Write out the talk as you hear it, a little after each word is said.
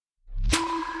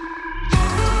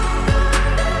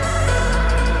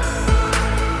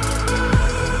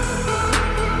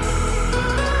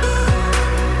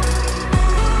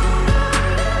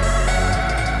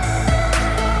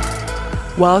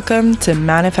Welcome to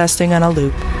Manifesting on a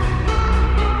Loop.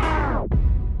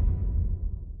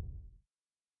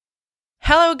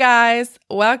 Hello, guys.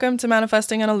 Welcome to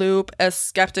Manifesting on a Loop, a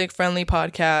skeptic-friendly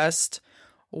podcast.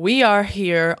 We are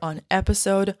here on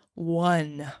episode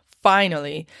 1.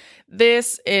 Finally,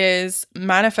 this is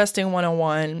Manifesting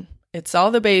 101. It's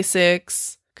all the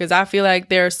basics because I feel like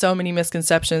there are so many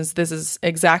misconceptions. This is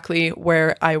exactly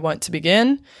where I want to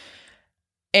begin.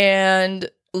 And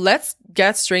let's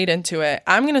get straight into it.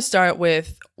 I'm going to start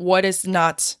with what is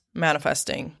not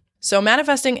manifesting. So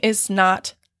manifesting is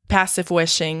not passive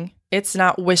wishing. It's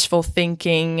not wishful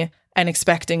thinking and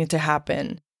expecting it to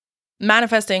happen.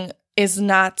 Manifesting is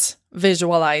not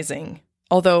visualizing.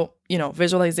 Although,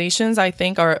 visualizations, I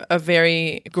think, are a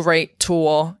very great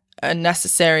tool, a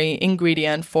necessary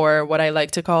ingredient for what I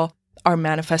like to call our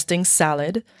manifesting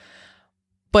salad.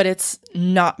 But it's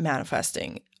not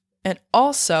manifesting. And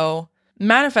also,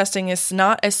 manifesting is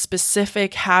not a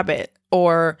specific habit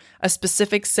or a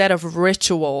specific set of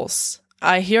rituals.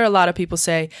 I hear a lot of people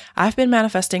say, I've been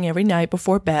manifesting every night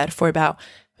before bed for about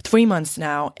 3 months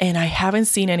now, and I haven't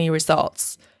seen any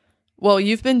results. Well,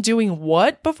 you've been doing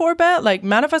what before bed? Like,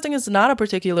 manifesting is not a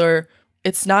particular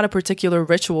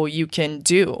ritual you can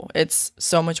do. It's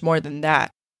so much more than that.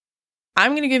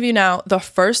 I'm going to give you now the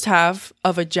first half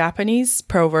of a Japanese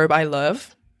proverb I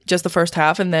love. Just the first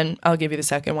half, and then I'll give you the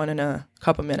second one in a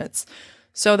couple minutes.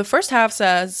 So the first half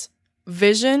says,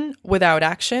 vision without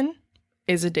action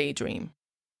is a daydream.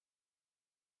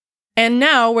 And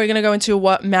now we're going to go into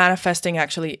what manifesting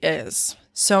actually is.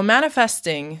 So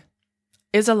manifesting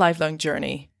is a lifelong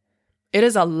journey. It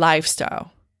is a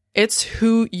lifestyle. It's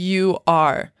who you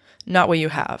are, not what you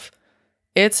have.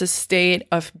 It's a state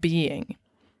of being.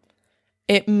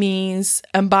 It means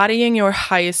embodying your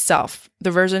highest self,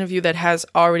 the version of you that has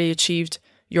already achieved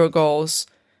your goals,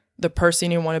 the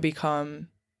person you want to become,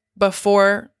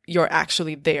 before you're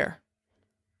actually there.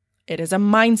 It is a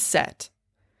mindset.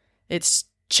 It's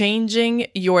changing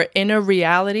your inner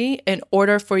reality in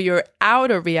order for your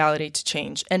outer reality to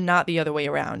change and not the other way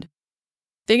around.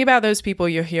 Think about those people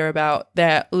you hear about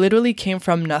that literally came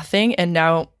from nothing and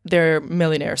now they're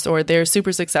millionaires or they're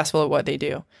super successful at what they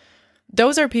do.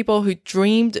 Those are people who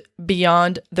dreamed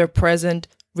beyond their present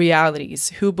realities,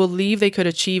 who believe they could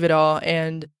achieve it all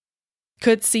and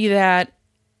could see that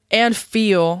and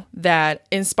feel that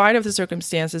in spite of the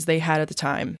circumstances they had at the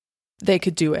time, they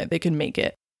could do it, they could make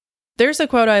it. There's a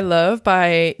quote I love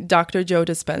by Dr. Joe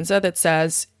Dispenza that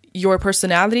says, "Your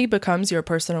personality becomes your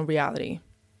personal reality."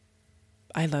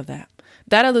 I love that.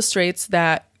 That illustrates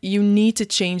that you need to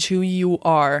change who you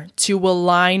are to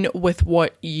align with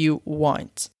what you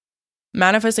want.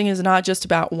 Manifesting is not just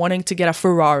about wanting to get a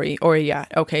Ferrari or a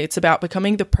yacht, okay? It's about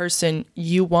becoming the person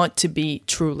you want to be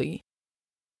truly.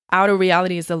 Outer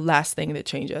reality is the last thing that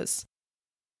changes.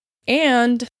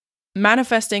 And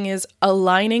manifesting is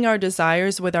aligning our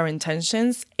desires with our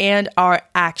intentions and our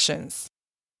actions.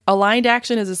 Aligned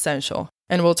action is essential.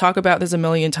 And we'll talk about this a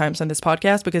million times on this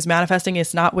podcast because manifesting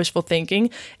is not wishful thinking.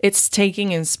 It's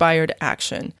taking inspired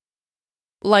action.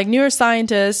 Like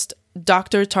neuroscientist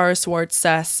Dr. Tara Swartz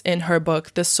says in her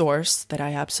book, The Source, that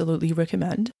I absolutely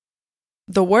recommend,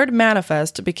 the word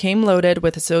manifest became loaded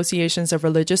with associations of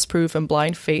religious proof and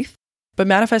blind faith, but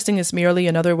manifesting is merely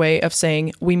another way of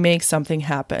saying we make something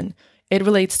happen. It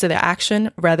relates to the action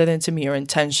rather than to mere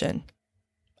intention.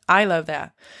 I love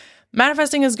that.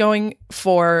 Manifesting is going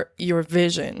for your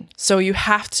vision, so you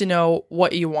have to know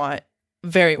what you want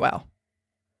very well.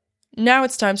 Now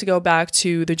it's time to go back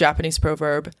to the Japanese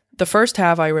proverb. The first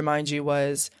half, I remind you,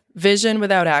 was vision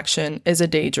without action is a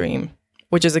daydream,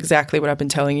 which is exactly what I've been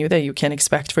telling you, that you can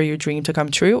expect for your dream to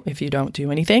come true if you don't do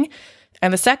anything.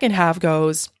 And the second half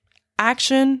goes,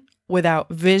 action without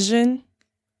vision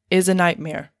is a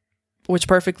nightmare, which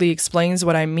perfectly explains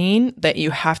what I mean, that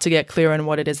you have to get clear on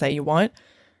what it is that you want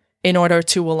in order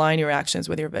to align your actions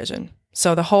with your vision.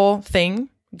 So the whole thing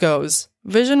goes,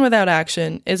 vision without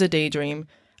action is a daydream.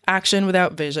 Action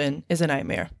without vision is a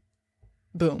nightmare.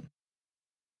 Boom.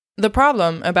 The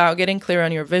problem about getting clear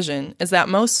on your vision is that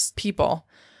most people,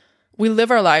 we live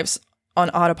our lives on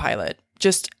autopilot,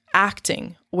 just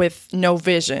acting with no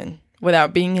vision,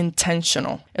 without being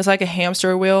intentional. It's like a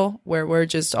hamster wheel where we're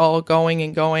just all going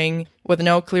and going with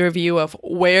no clear view of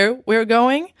where we're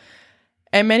going.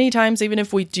 And many times, even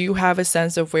if we do have a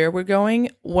sense of where we're going,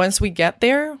 once we get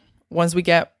there, once we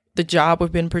get the job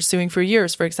we've been pursuing for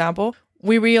years, for example,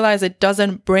 we realize it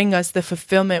doesn't bring us the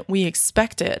fulfillment we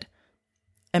expected.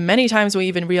 And many times we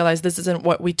even realize this isn't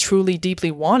what we truly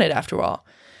deeply wanted after all.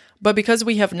 But because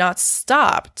we have not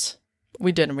stopped,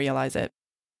 we didn't realize it.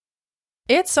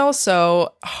 It's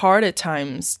also hard at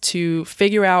times to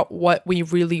figure out what we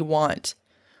really want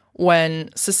when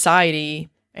society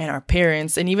and our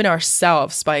parents and even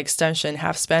ourselves, by extension,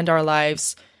 have spent our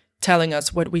lives telling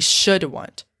us what we should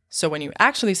want. So when you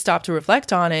actually stop to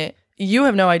reflect on it, you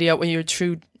have no idea what your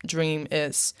true dream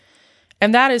is.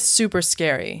 And that is super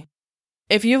scary.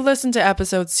 If you've listened to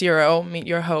episode 0, Meet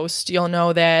Your Host, you'll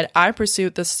know that I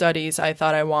pursued the studies I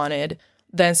thought I wanted.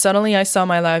 Then suddenly I saw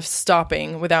my life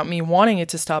stopping without me wanting it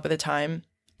to stop at the time.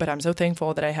 But I'm so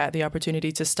thankful that I had the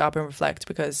opportunity to stop and reflect,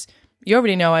 because you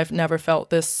already know I've never felt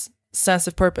this sense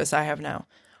of purpose I have now.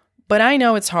 But I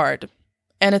know it's hard.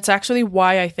 And it's actually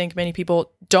why I think many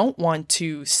people don't want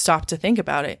to stop to think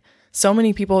about it. So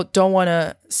many people don't want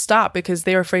to stop because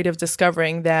they're afraid of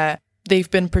discovering that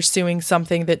they've been pursuing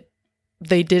something that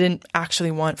they didn't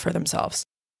actually want for themselves.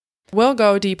 We'll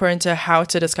go deeper into how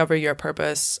to discover your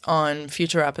purpose on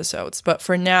future episodes. But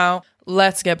for now,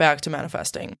 let's get back to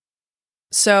manifesting.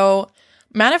 So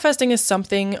manifesting is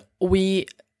something we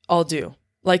all do.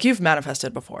 Like, you've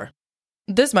manifested before.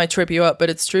 This might trip you up, but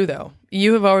it's true though.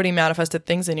 You have already manifested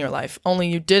things in your life, only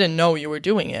you didn't know you were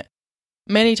doing it.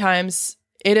 Many times,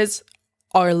 it is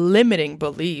our limiting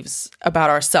beliefs about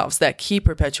ourselves that keep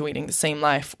perpetuating the same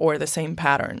life or the same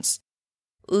patterns.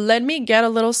 Let me get a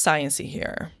little sciencey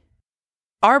here.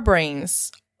 Our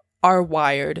brains are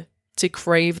wired to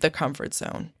crave the comfort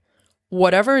zone.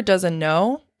 Whatever it doesn't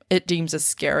know, it deems as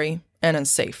scary and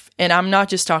unsafe. And I'm not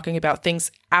just talking about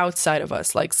things outside of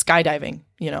us, like skydiving,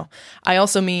 I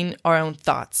also mean our own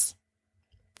thoughts.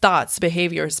 Thoughts,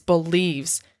 behaviors,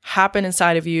 beliefs happen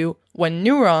inside of you when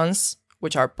neurons,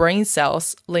 which are brain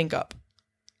cells, link up.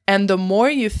 And the more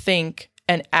you think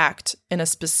and act in a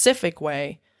specific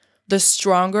way, the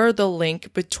stronger the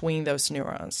link between those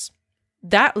neurons.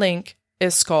 That link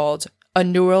is called a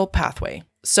neural pathway.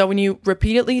 So when you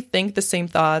repeatedly think the same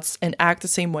thoughts and act the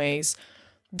same ways,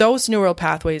 those neural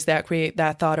pathways that create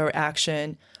that thought or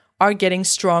action are getting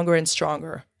stronger and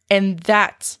stronger. And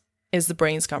that is the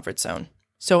brain's comfort zone.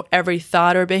 So every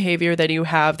thought or behavior that you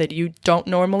have that you don't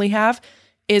normally have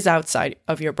is outside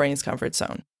of your brain's comfort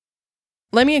zone.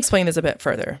 Let me explain this a bit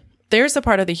further. There's a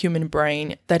part of the human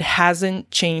brain that hasn't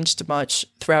changed much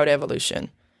throughout evolution.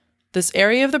 This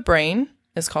area of the brain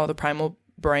is called the primal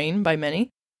brain by many,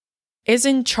 is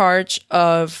in charge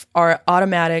of our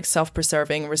automatic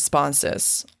self-preserving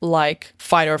responses, like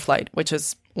fight or flight, which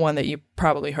is one that you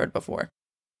probably heard before.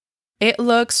 It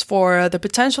looks for the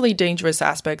potentially dangerous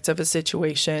aspects of a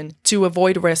situation to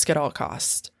avoid risk at all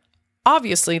costs.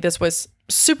 Obviously, this was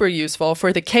super useful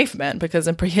for the caveman, because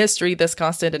in prehistory, this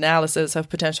constant analysis of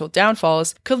potential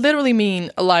downfalls could literally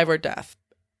mean life or death.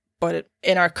 But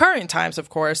in our current times, of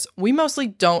course, we mostly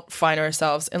don't find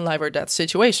ourselves in life or death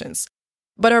situations.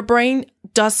 But our brain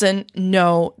doesn't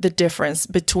know the difference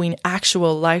between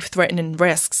actual life-threatening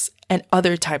risks and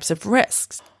other types of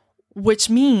risks, which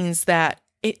means that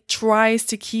it tries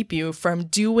to keep you from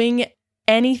doing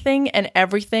anything and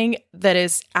everything that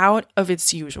is out of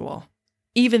its usual,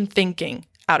 even thinking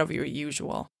out of your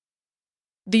usual.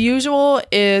 The usual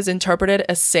is interpreted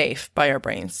as safe by our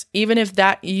brains, even if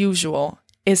that usual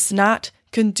is not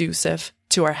conducive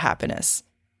to our happiness.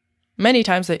 Many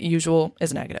times that usual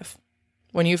is negative.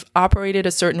 When you've operated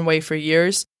a certain way for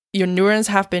years, your neurons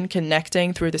have been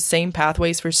connecting through the same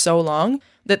pathways for so long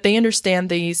that they understand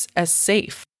these as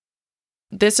safe.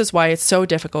 This is why it's so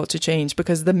difficult to change,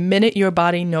 because the minute your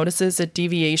body notices a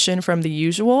deviation from the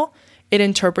usual, it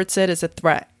interprets it as a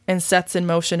threat and sets in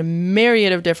motion a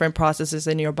myriad of different processes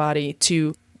in your body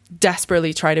to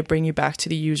desperately try to bring you back to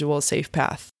the usual safe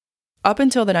path. Up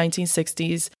until the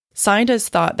 1960s, scientists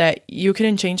thought that you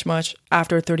couldn't change much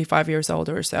after 35 years old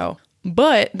or so.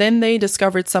 But then they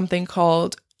discovered something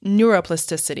called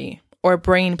neuroplasticity, or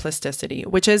brain plasticity,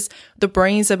 which is the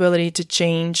brain's ability to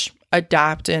change,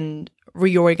 adapt, and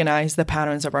reorganize the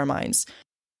patterns of our minds.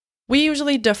 We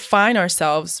usually define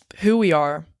ourselves, who we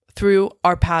are, through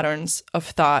our patterns of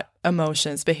thought,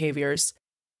 emotions, behaviors.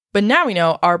 But now we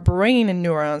know our brain and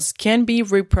neurons can be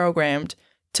reprogrammed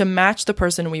to match the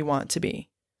person we want to be.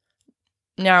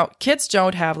 Now, kids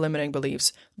don't have limiting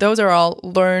beliefs. Those are all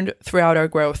learned throughout our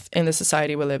growth in the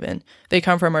society we live in. They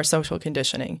come from our social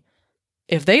conditioning.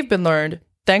 If they've been learned,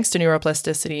 thanks to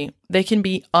neuroplasticity, they can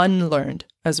be unlearned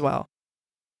as well.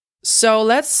 So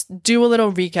let's do a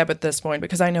little recap at this point,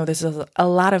 because I know this is a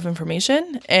lot of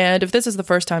information. And if this is the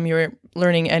first time you're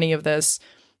learning any of this,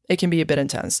 it can be a bit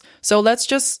intense. So let's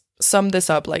just sum this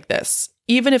up like this.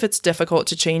 Even if it's difficult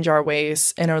to change our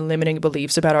ways and our limiting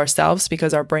beliefs about ourselves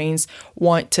because our brains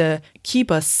want to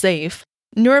keep us safe,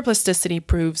 neuroplasticity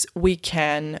proves we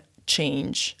can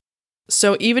change.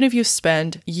 So even if you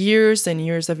spend years and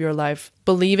years of your life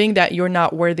believing that you're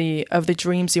not worthy of the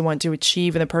dreams you want to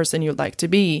achieve and the person you'd like to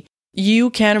be, you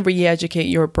can re-educate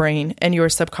your brain and your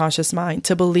subconscious mind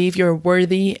to believe you're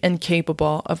worthy and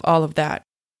capable of all of that.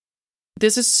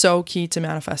 This is so key to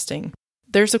manifesting.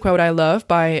 There's a quote I love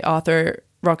by author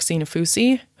Roxana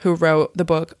Fusi, who wrote the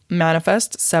book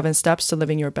Manifest: 7 Steps to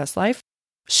Living Your Best Life.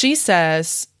 She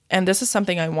says, and this is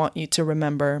something I want you to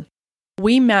remember,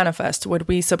 we manifest what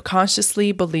we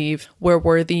subconsciously believe we're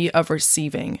worthy of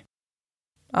receiving.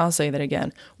 I'll say that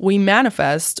again. We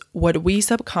manifest what we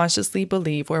subconsciously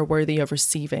believe we're worthy of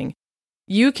receiving.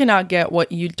 You cannot get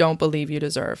what you don't believe you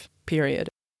deserve, period.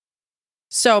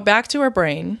 So back to our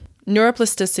brain.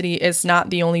 Neuroplasticity is not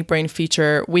the only brain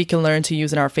feature we can learn to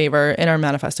use in our favor in our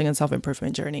manifesting and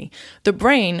self-improvement journey. The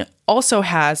brain also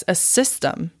has a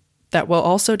system that we'll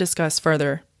also discuss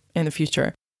further in the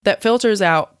future that filters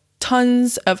out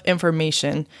tons of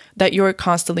information that you're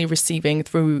constantly receiving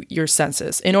through your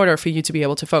senses in order for you to be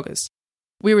able to focus.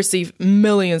 We receive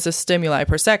millions of stimuli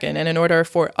per second, and in order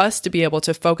for us to be able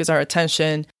to focus our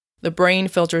attention, the brain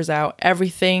filters out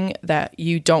everything that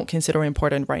you don't consider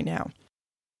important right now.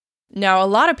 Now, a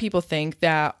lot of people think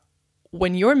that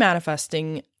when you're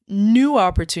manifesting, new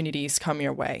opportunities come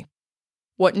your way.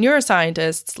 What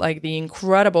neuroscientists like the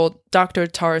incredible Dr.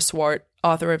 Tara Swart,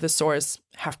 author of The Source,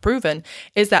 have proven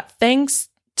is that thanks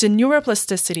to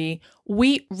neuroplasticity,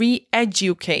 we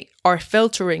re-educate our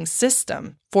filtering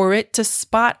system for it to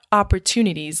spot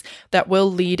opportunities that will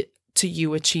lead to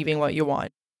you achieving what you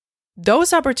want.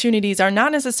 Those opportunities are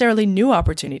not necessarily new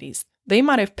opportunities. They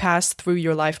might have passed through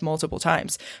your life multiple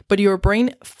times, but your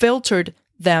brain filtered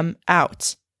them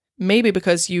out. Maybe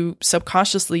because you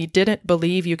subconsciously didn't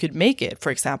believe you could make it, for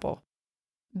example.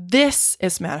 This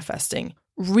is manifesting.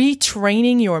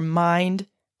 Retraining your mind,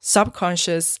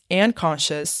 subconscious and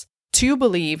conscious, to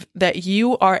believe that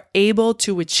you are able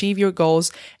to achieve your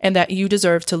goals and that you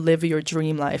deserve to live your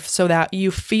dream life so that you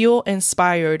feel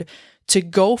inspired to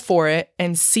go for it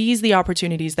and seize the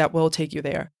opportunities that will take you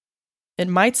there. It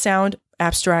might sound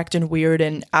abstract and weird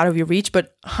and out of your reach,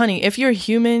 but honey, if you're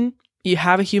human, you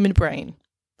have a human brain.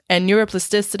 And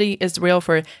neuroplasticity is real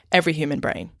for every human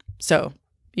brain. So,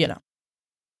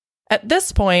 At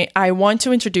this point, I want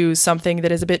to introduce something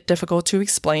that is a bit difficult to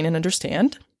explain and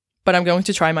understand, but I'm going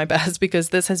to try my best because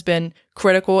this has been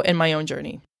critical in my own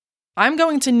journey. I'm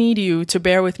going to need you to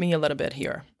bear with me a little bit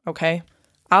here, okay?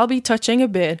 I'll be touching a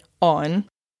bit on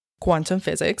quantum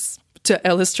physics to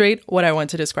illustrate what I want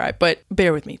to describe, but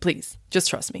bear with me, please. Just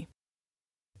trust me.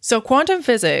 So quantum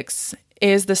physics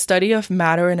is the study of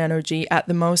matter and energy at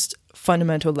the most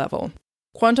fundamental level.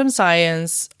 Quantum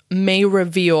science may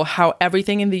reveal how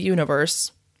everything in the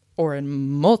universe, or in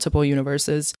multiple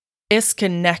universes, is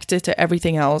connected to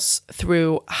everything else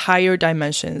through higher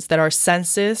dimensions that our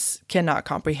senses cannot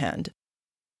comprehend.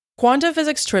 Quantum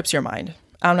physics trips your mind.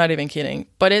 I'm not even kidding.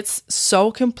 But it's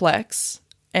so complex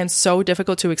and so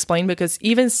difficult to explain because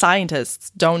even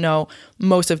scientists don't know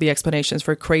most of the explanations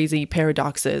for crazy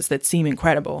paradoxes that seem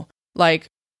incredible. Like,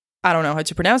 I don't know how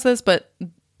to pronounce this, but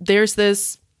there's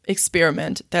this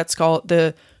experiment that's called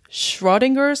the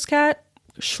Schrodinger's cat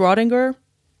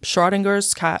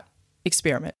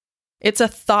experiment. It's a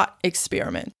thought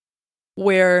experiment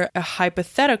where a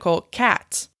hypothetical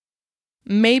cat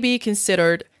may be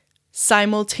considered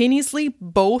simultaneously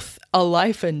both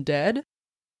alive and dead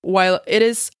while it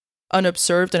is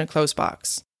unobserved in a closed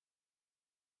box.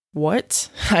 What?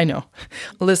 I know.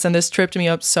 Listen, this tripped me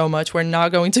up so much. We're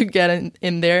not going to get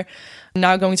in there.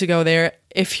 Not going to go there.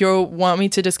 If you want me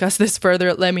to discuss this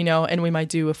further, let me know and we might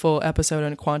do a full episode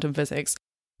on quantum physics.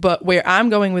 But where I'm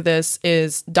going with this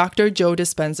is Dr. Joe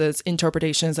Dispenza's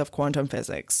interpretations of quantum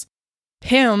physics.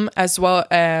 Him, as well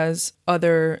as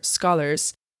other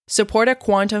scholars, support a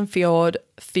quantum field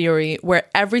theory where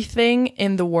everything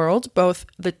in the world, both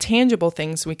the tangible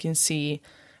things we can see,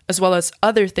 as well as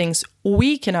other things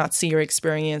we cannot see or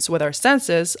experience with our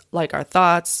senses, like our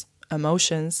thoughts,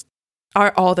 emotions,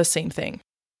 are all the same thing: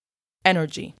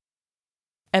 energy.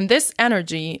 And this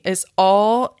energy is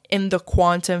all in the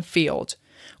quantum field,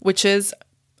 which is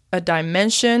a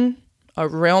dimension, a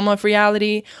realm of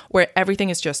reality where everything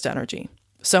is just energy.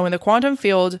 So in the quantum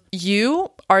field,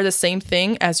 you are the same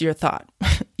thing as your thought.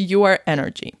 You are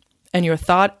energy, and your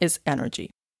thought is energy.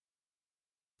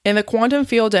 In the quantum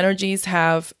field, energies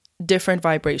have different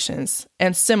vibrations,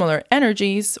 and similar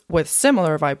energies with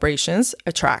similar vibrations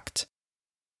attract.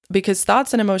 Because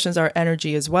thoughts and emotions are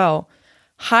energy as well,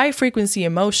 high-frequency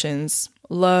emotions,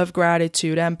 love,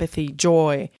 gratitude, empathy,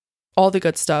 joy, all the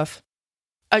good stuff,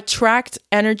 attract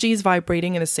energies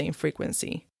vibrating in the same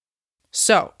frequency.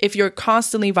 So if you're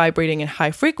constantly vibrating in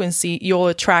high frequency, you'll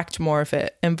attract more of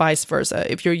it, and vice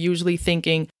versa. If you're usually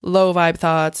thinking low vibe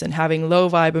thoughts and having low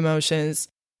vibe emotions,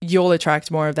 you'll attract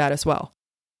more of that as well.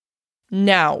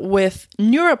 Now, with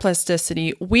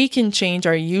neuroplasticity, we can change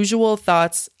our usual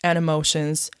thoughts and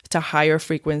emotions to higher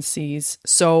frequencies,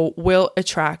 so we'll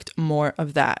attract more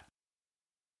of that.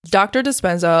 Dr.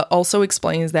 Dispenza also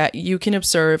explains that you can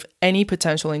observe any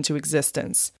potential into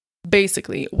existence.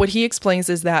 Basically, what he explains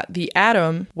is that the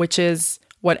atom, which is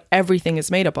what everything is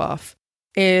made up of,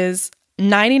 is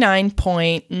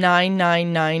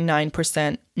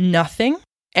 99.9999% nothing,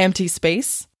 empty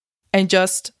space, and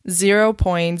just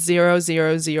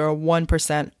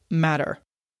 0.0001% matter.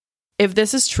 If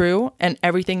this is true and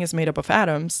everything is made up of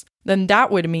atoms, then that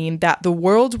would mean that the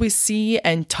world we see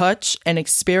and touch and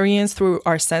experience through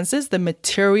our senses, the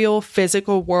material,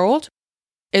 physical world,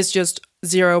 is just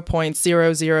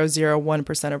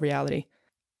 0.0001% of reality.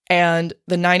 And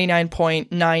the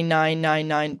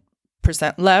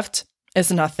 99.9999% left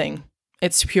is nothing.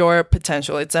 It's pure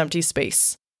potential. It's empty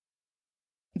space.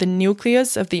 The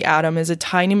nucleus of the atom is a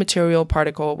tiny material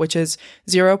particle, which is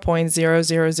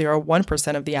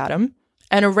 0.0001% of the atom.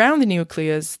 And around the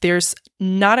nucleus, there's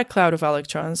not a cloud of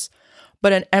electrons,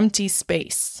 but an empty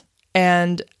space.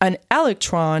 And an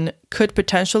electron could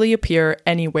potentially appear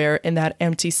anywhere in that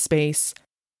empty space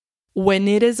when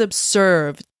it is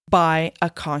observed by a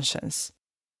conscience.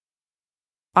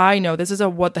 I know this is a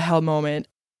what the hell moment.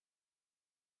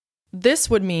 This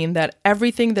would mean that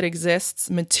everything that exists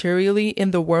materially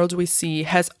in the world we see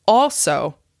has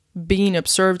also been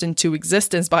observed into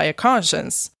existence by a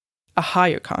conscience, a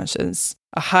higher conscience,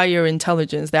 a higher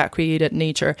intelligence that created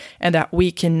nature and that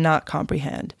we cannot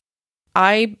comprehend.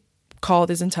 I call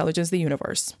this intelligence the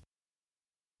universe.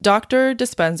 Dr.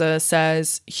 Dispenza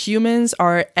says humans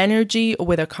are energy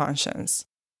with a conscience.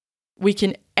 We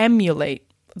can emulate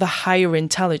the higher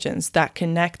intelligence that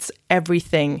connects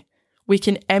everything. We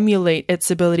can emulate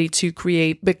its ability to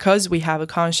create because we have a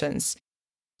conscience.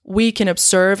 We can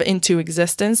observe into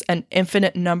existence an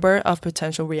infinite number of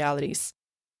potential realities.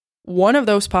 One of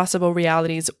those possible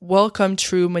realities will come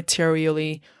true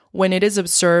materially when it is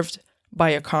observed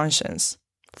by a conscience.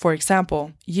 For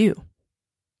example, you.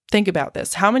 Think about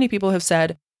this. How many people have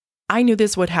said, I knew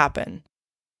this would happen?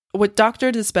 What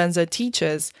Dr. Dispenza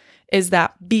teaches is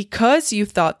that because you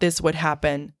thought this would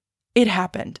happen, it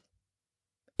happened.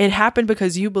 It happened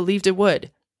because you believed it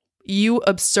would. You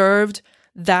observed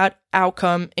that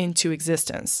outcome into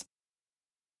existence.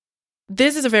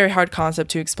 This is a very hard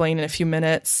concept to explain in a few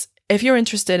minutes. If you're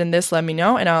interested in this, let me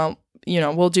know and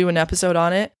we'll do an episode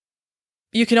on it.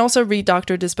 You can also read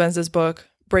Dr. Dispenza's book,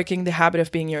 Breaking the Habit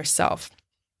of Being Yourself.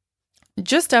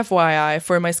 Just FYI,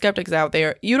 for my skeptics out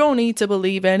there, you don't need to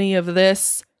believe any of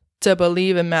this to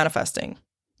believe in manifesting,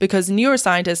 because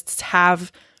neuroscientists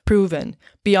have proven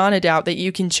beyond a doubt that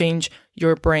you can change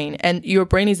your brain, and your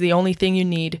brain is the only thing you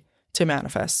need to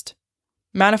manifest.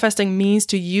 Manifesting means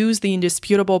to use the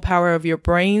indisputable power of your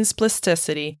brain's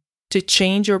plasticity to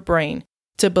change your brain,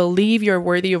 to believe you're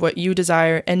worthy of what you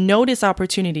desire and notice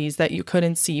opportunities that you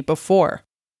couldn't see before.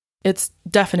 It's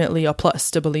definitely a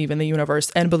plus to believe in the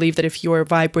universe and believe that if you're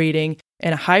vibrating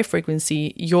in a high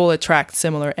frequency, you'll attract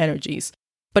similar energies.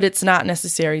 But it's not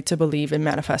necessary to believe in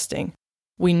manifesting.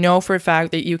 We know for a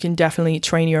fact that you can definitely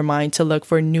train your mind to look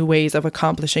for new ways of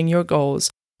accomplishing your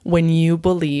goals when you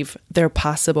believe they're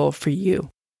possible for you.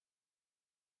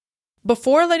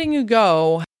 Before letting you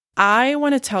go, I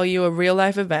want to tell you a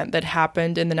real-life event that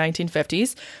happened in the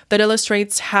 1950s that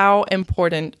illustrates how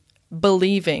important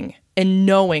believing and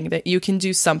knowing that you can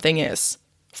do something is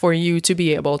for you to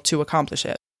be able to accomplish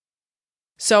it.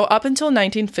 So up until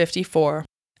 1954,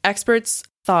 experts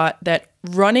thought that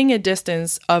running a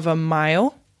distance of a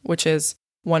mile, which is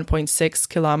 1.6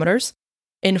 kilometers,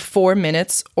 in 4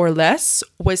 minutes or less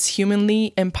was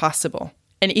humanly impossible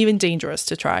and even dangerous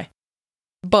to try.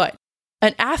 But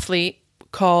an athlete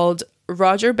called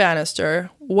Roger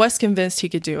Bannister was convinced he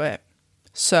could do it.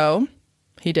 So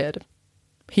he did.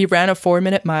 He ran a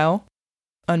 4-minute mile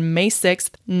on May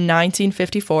 6th,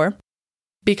 1954,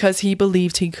 because he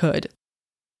believed he could.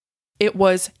 It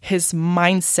was his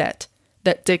mindset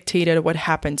that dictated what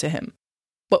happened to him.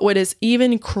 But what is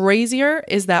even crazier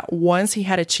is that once he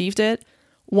had achieved it,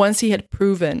 once he had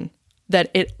proven that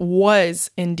it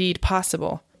was indeed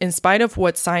possible, in spite of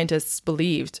what scientists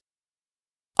believed,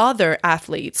 other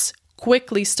athletes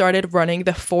quickly started running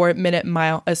the 4-minute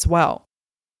mile as well.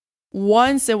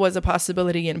 Once it was a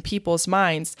possibility in people's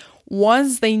minds,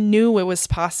 once they knew it was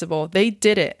possible, they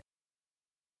did it.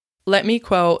 Let me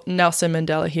quote Nelson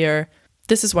Mandela here.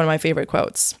 This is one of my favorite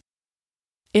quotes.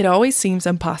 "It always seems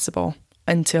impossible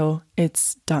until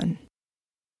it's done.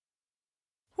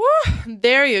 Whew,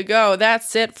 there you go.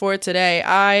 That's it for today.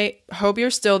 I hope you're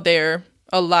still there,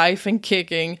 alive and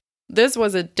kicking. This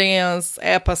was a dance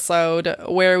episode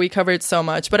where we covered so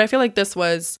much, but I feel like this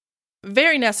was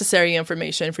very necessary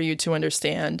information for you to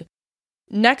understand.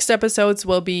 Next episodes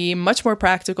will be much more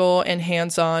practical and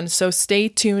hands-on, so stay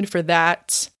tuned for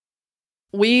that.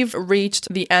 We've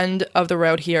reached the end of the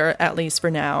road here, at least for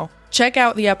now. Check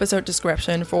out the episode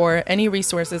description for any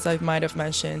resources I might have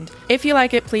mentioned. If you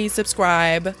like it, please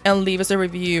subscribe and leave us a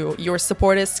review. Your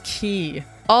support is key.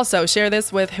 Also, share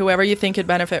this with whoever you think could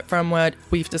benefit from what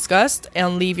we've discussed,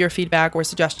 and leave your feedback or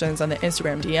suggestions on the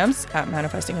Instagram DMs at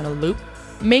Manifesting on a Loop.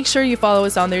 Make sure you follow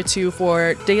us on there too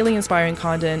for daily inspiring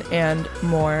content and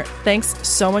more. Thanks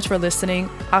so much for listening.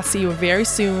 I'll see you very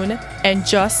soon. And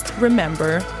just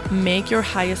remember, make your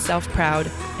highest self proud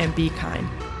and be kind.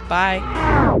 Bye.